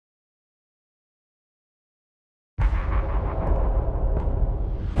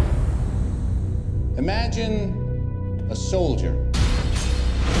Imagine a soldier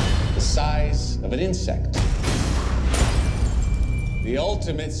the size of an insect. The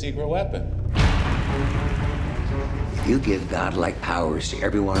ultimate secret weapon. If you give godlike powers to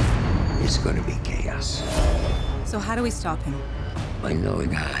everyone, it's going to be chaos. So how do we stop him? I know a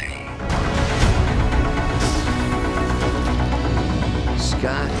guy.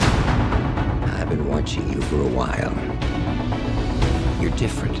 Scott, I've been watching you for a while. You're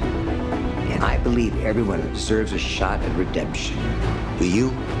different. And I believe everyone deserves a shot at redemption. Do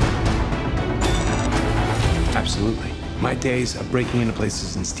you? Absolutely. My days of breaking into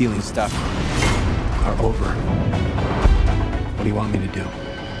places and stealing stuff are over. What do you want me to do?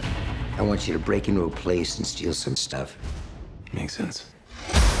 I want you to break into a place and steal some stuff. Makes sense.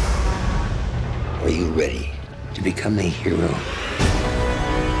 Are you ready to become the hero?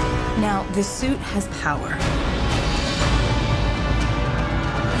 Now, the suit has power.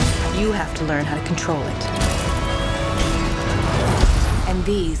 You have to learn how to control it. And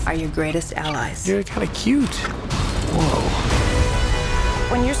these are your greatest allies. You're kind of cute. Whoa.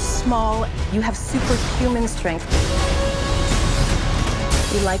 When you're small, you have superhuman strength.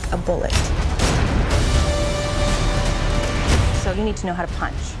 You're like a bullet. So you need to know how to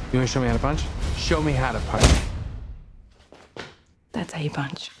punch. You want to show me how to punch? Show me how to punch. That's how you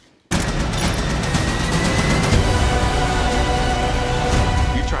punch.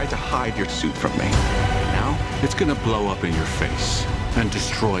 You tried to hide your suit from me. Now, it's gonna blow up in your face and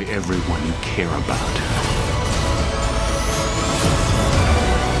destroy everyone you care about.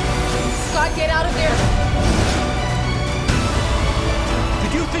 Scott, get out of there!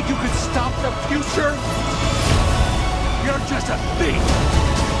 Did you think you could stop the future? You're just a thief!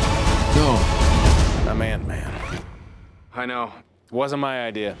 No. I'm Ant-Man. I know. Wasn't my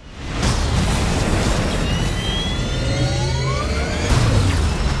idea.